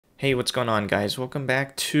Hey, what's going on, guys? Welcome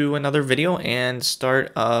back to another video and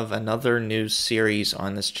start of another new series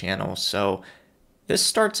on this channel. So this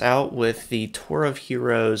starts out with the Tour of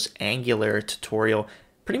Heroes Angular tutorial.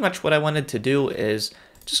 Pretty much what I wanted to do is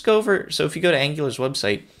just go over, so if you go to Angular's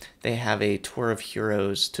website, they have a Tour of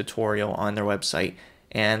Heroes tutorial on their website.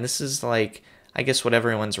 And this is like, I guess, what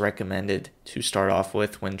everyone's recommended to start off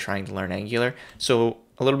with when trying to learn Angular. So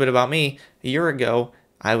a little bit about me. A year ago,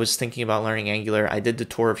 I was thinking about learning Angular. I did the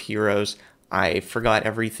Tour of Heroes. I forgot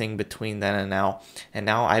everything between then and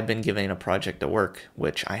now I've been given a project at work,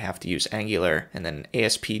 which I have to use Angular and then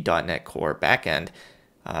ASP.NET Core backend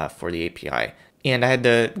for the API. And I had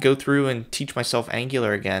to go through and teach myself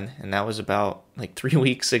Angular again, and that was about like 3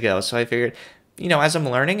 weeks ago. So I figured, as I'm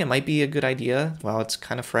learning, it might be a good idea. While it's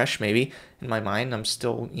kind of fresh, maybe in my mind, I'm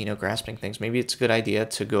still, grasping things. Maybe it's a good idea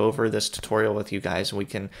to go over this tutorial with you guys, and we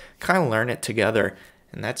can kind of learn it together.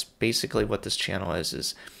 And that's basically what this channel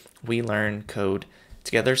is we learn code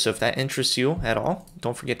together. So if that interests you at all,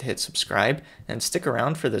 don't forget to hit subscribe and stick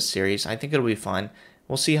around for this series. I think it'll be fun.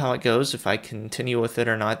 We'll see how it goes, if I continue with it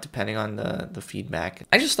or not, depending on the feedback.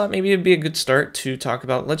 I just thought maybe it'd be a good start to talk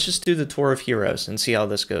about, let's just do the Tour of Heroes and see how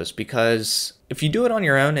this goes. Because if you do it on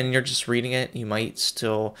your own and you're just reading it, you might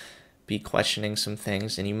still be questioning some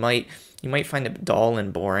things, and you might find it dull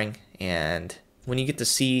and boring. And when you get to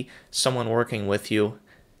see someone working with you,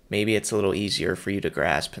 maybe it's a little easier for you to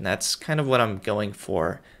grasp. And that's kind of what I'm going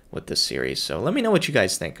for with this series. So let me know what you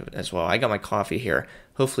guys think as well. I got my coffee here.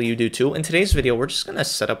 Hopefully you do too. In today's video, we're just going to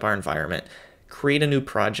set up our environment, create a new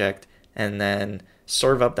project, and then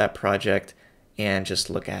serve up that project and just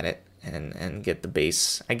look at it and get the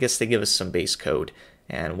base. I guess they give us some base code,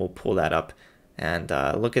 and we'll pull that up and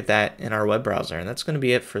look at that in our web browser. And that's going to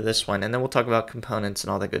be it for this one. And then we'll talk about components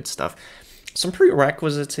and all that good stuff. Some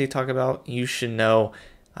prerequisites they talk about. You should know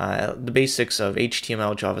the basics of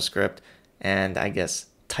HTML, JavaScript, and I guess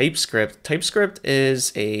TypeScript. TypeScript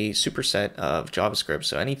is a superset of JavaScript,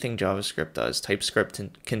 so anything JavaScript does, TypeScript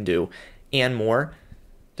can do, and more.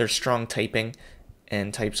 There's strong typing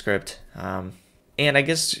in TypeScript. And I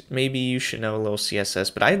guess maybe you should know a little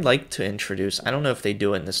CSS, but I'd like to introduce, I don't know if they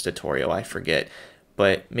do it in this tutorial, I forget,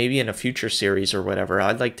 but maybe in a future series or whatever,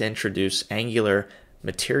 I'd like to introduce Angular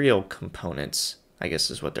material components, I guess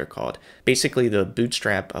is what they're called. Basically the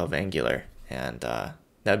bootstrap of Angular, and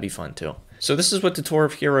that'd be fun too. So this is what the Tour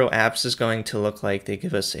of Hero apps is going to look like. They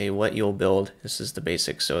give us a what you'll build. This is the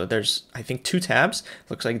basics. So there's, I think, 2 tabs.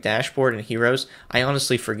 Looks like dashboard and heroes. I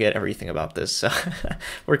honestly forget everything about this, so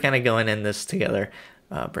we're kind of going in this together,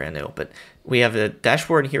 brand new. But we have the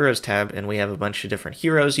dashboard and heroes tab, and we have a bunch of different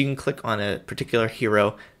heroes. You can click on a particular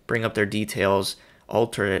hero, bring up their details,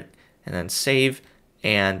 alter it, and then save.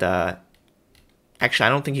 And actually, I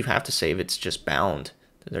don't think you have to save. It's just bound.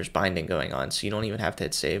 There's binding going on, so you don't even have to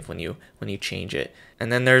hit save when you change it.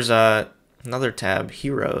 And then there's another tab,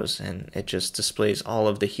 heroes, and it just displays all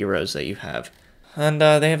of the heroes that you have. And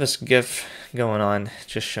they have this GIF going on,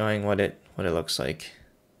 just showing what it looks like.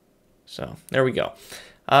 So there we go.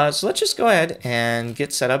 So let's just go ahead and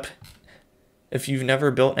get set up. If you've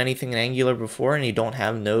never built anything in Angular before and you don't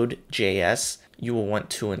have Node.js, you will want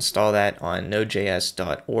to install that on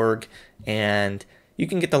nodejs.org, and you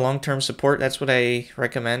can get the long-term support. That's what I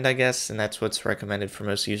recommend, I guess, and that's what's recommended for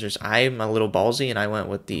most users. I'm a little ballsy, and I went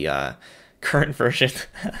with the current version,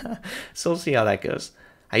 so we'll see how that goes.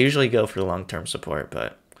 I usually go for the long-term support,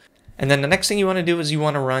 but... And then the next thing you want to do is you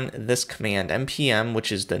want to run this command, npm,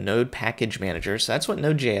 which is the Node Package Manager. So that's what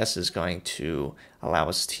Node.js is going to allow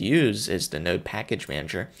us to use, is the Node Package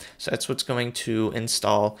Manager. So that's what's going to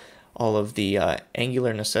install all of the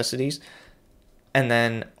Angular necessities. And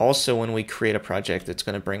then also when we create a project, it's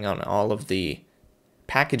going to bring on all of the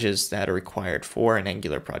packages that are required for an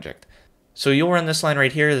Angular project. So you'll run this line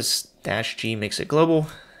right here. This -g makes it global,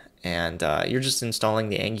 and you're just installing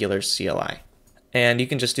the Angular CLI. And you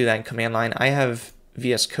can just do that in command line. I have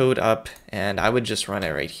VS Code up, and I would just run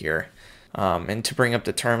it right here. And to bring up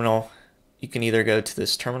the terminal, you can either go to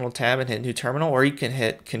this terminal tab and hit new terminal, or you can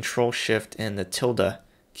hit Control-Shift and the tilde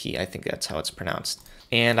key. I think that's how it's pronounced.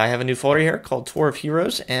 And I have a new folder here called Tour of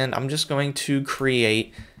Heroes, and I'm just going to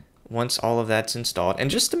create, once all of that's installed,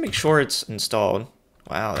 and just to make sure it's installed,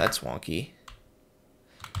 wow, that's wonky.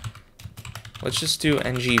 Let's just do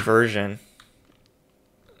ng version.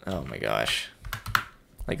 Oh my gosh.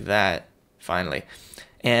 Like that, finally.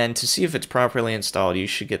 And to see if it's properly installed, you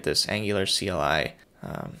should get this Angular CLI.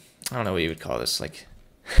 I don't know what you would call this, like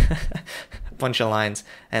a bunch of lines,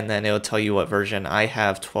 and then it'll tell you what version. I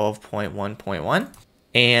have 12.1.1.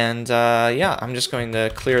 And yeah, I'm just going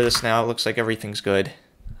to clear this now. It looks like everything's good.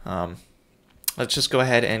 Let's just go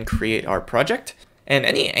ahead and create our project. And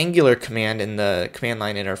any Angular command in the command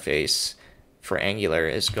line interface for Angular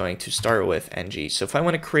is going to start with ng. So if I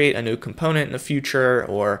want to create a new component in the future,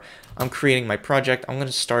 or I'm creating my project, I'm going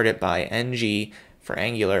to start it by ng for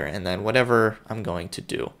Angular and then whatever I'm going to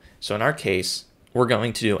do. So in our case, we're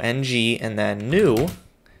going to do ng and then new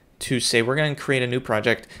to say we're going to create a new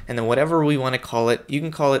project, and then whatever we want to call it, you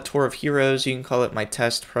can call it Tour of Heroes, you can call it my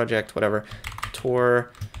test project, whatever.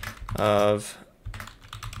 Tour of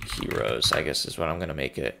Heroes, I guess is what I'm going to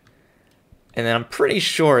make it. And then I'm pretty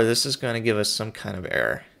sure this is going to give us some kind of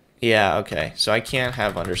error. Yeah, okay. So I can't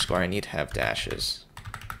have underscore, I need to have dashes.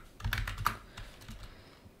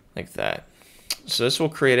 Like that. So this will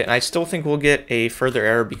create it, and I still think we'll get a further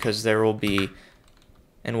error because there will be,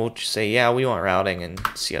 and we'll just say, yeah, we want routing and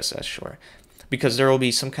CSS, sure. Because there will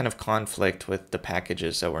be some kind of conflict with the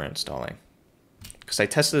packages that we're installing. Because I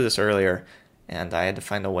tested this earlier, and I had to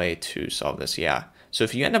find a way to solve this, yeah. So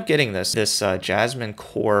if you end up getting this Jasmine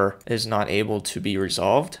core is not able to be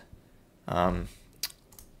resolved,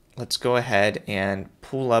 let's go ahead and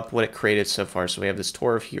pull up what it created so far. So we have this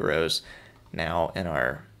Tour of Heroes now in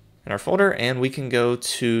our folder, and we can go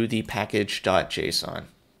to the package.json.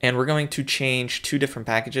 And we're going to change two different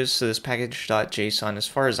packages. So this package.json, as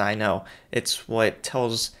far as I know, it's what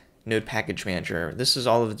tells Node Package Manager, this is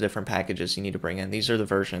all of the different packages you need to bring in. These are the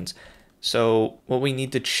versions. So what we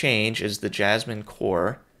need to change is the Jasmine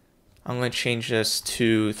core. I'm going to change this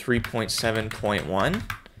to 3.7.1.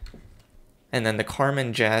 And then the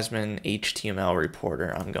Carmen Jasmine HTML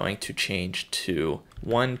reporter, I'm going to change to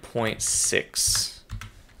 1.6,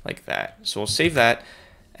 like that. So we'll save that.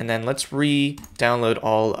 And then let's re-download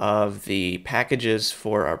all of the packages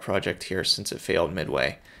for our project here since it failed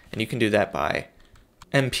midway. And you can do that by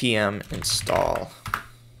npm install.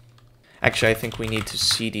 Actually, I think we need to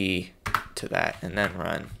cd to that and then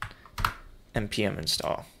run npm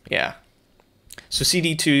install. Yeah. So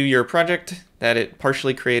cd to your project that it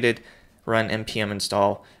partially created, run npm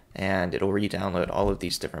install, and it'll re-download all of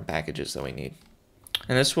these different packages that we need.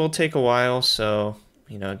 And this will take a while, so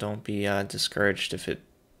don't be discouraged if it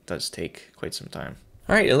does take quite some time.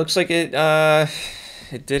 All right, it looks like it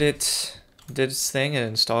did its thing and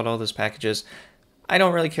installed all those packages. I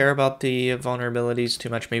don't really care about the vulnerabilities too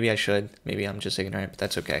much. Maybe I should. Maybe I'm just ignorant, but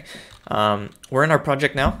that's okay. We're in our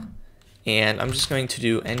project now, and I'm just going to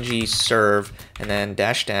do ng serve and then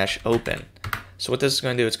 -- open. So what this is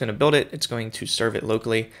going to do, it's going to build it. It's going to serve it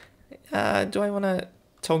locally. Do I want to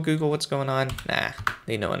tell Google what's going on? Nah,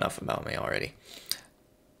 they know enough about me already.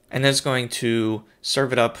 And then it's going to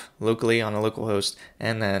serve it up locally on a local host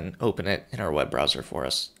and then open it in our web browser for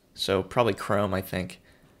us. So probably Chrome, I think.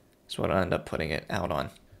 That's what I'll end up putting it out on.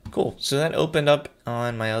 Cool, so that opened up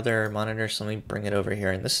on my other monitor, so let me bring it over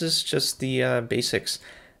here. And this is just the basics,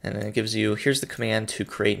 and then it gives you, here's the command to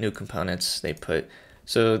create new components they put.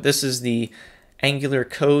 So this is the Angular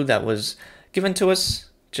code that was given to us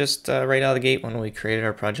just right out of the gate when we created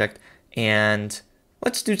our project. And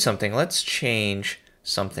let's do something, let's change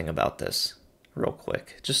something about this real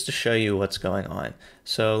quick, just to show you what's going on.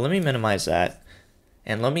 So let me minimize that.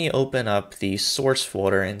 And let me open up the source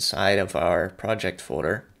folder inside of our project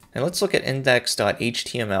folder. And let's look at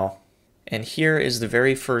index.html. And here is the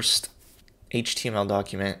very first HTML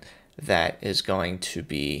document that is going to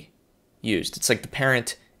be used. It's like the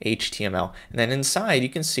parent HTML. And then inside you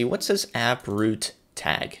can see what's this app root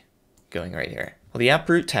tag going right here. Well, the app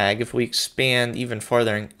root tag, if we expand even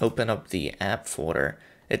farther and open up the app folder,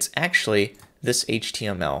 it's actually this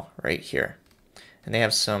HTML right here. And they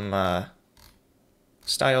have some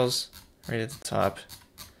styles right at the top.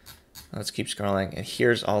 Let's keep scrolling, and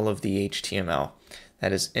here's all of the HTML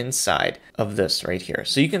that is inside of this right here.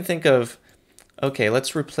 So you can think of, okay,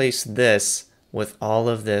 let's replace this with all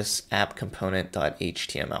of this app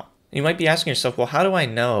component.html. You might be asking yourself, well, how do I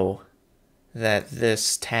know that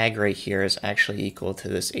this tag right here is actually equal to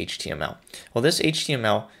this HTML? Well, this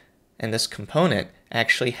HTML and this component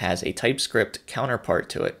actually has a TypeScript counterpart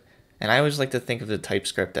to it. And I always like to think of the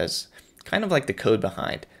TypeScript as kind of like the code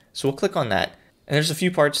behind. So we'll click on that. And there's a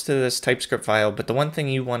few parts to this TypeScript file, but the one thing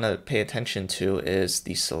you want to pay attention to is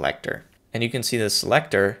the selector. And you can see the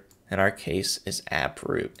selector, in our case, is app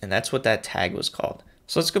root. And that's what that tag was called.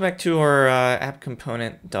 So let's go back to our app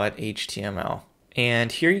component.html.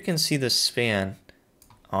 And here you can see the span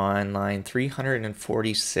on line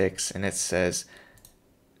 346, and it says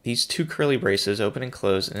these two curly braces open and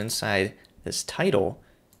close, and inside this title,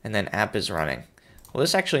 and then app is running. Well,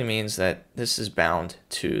 this actually means that this is bound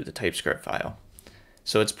to the TypeScript file.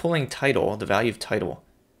 So it's pulling title, the value of title,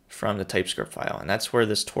 from the TypeScript file, and that's where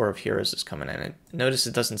this Tour of Heroes is coming in. And notice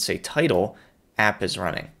it doesn't say title, app is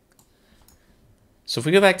running. So if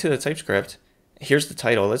we go back to the TypeScript here's the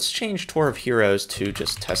title. Let's change Tour of Heroes to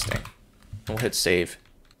just testing. We'll hit save.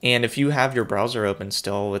 And if you have your browser open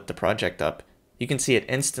still with the project up, you can see it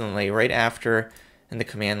instantly right after in the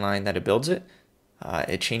command line that it builds it.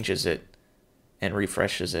 It changes it and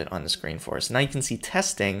refreshes it on the screen for us. Now you can see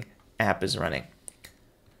testing app is running.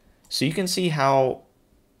 So you can see how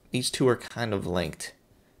these two are kind of linked,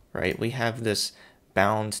 right? We have this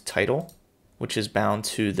bound title, which is bound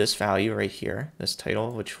to this value right here, this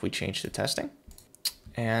title, which we changed to testing.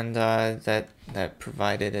 And that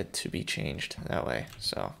provided it to be changed that way.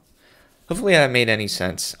 So hopefully that made any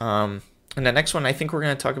sense. And the next one, I think we're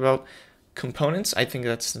going to talk about components. I think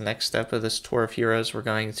that's the next step of this Tour of Heroes. We're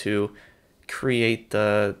going to create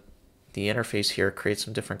the interface here, create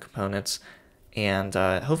some different components, and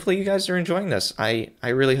hopefully you guys are enjoying this. I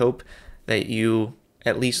really hope that you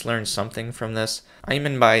at least learn something from this. I'm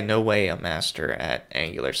in by no way a master at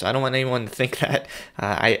Angular, so I don't want anyone to think that.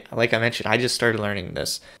 Like I mentioned, I just started learning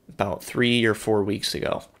this about 3 or 4 weeks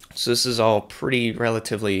ago. So this is all pretty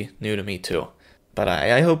relatively new to me too. But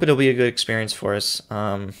I hope it'll be a good experience for us.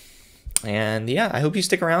 And yeah, I hope you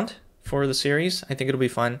stick around for the series. I think it'll be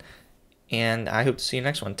fun. And I hope to see you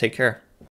next one. Take care.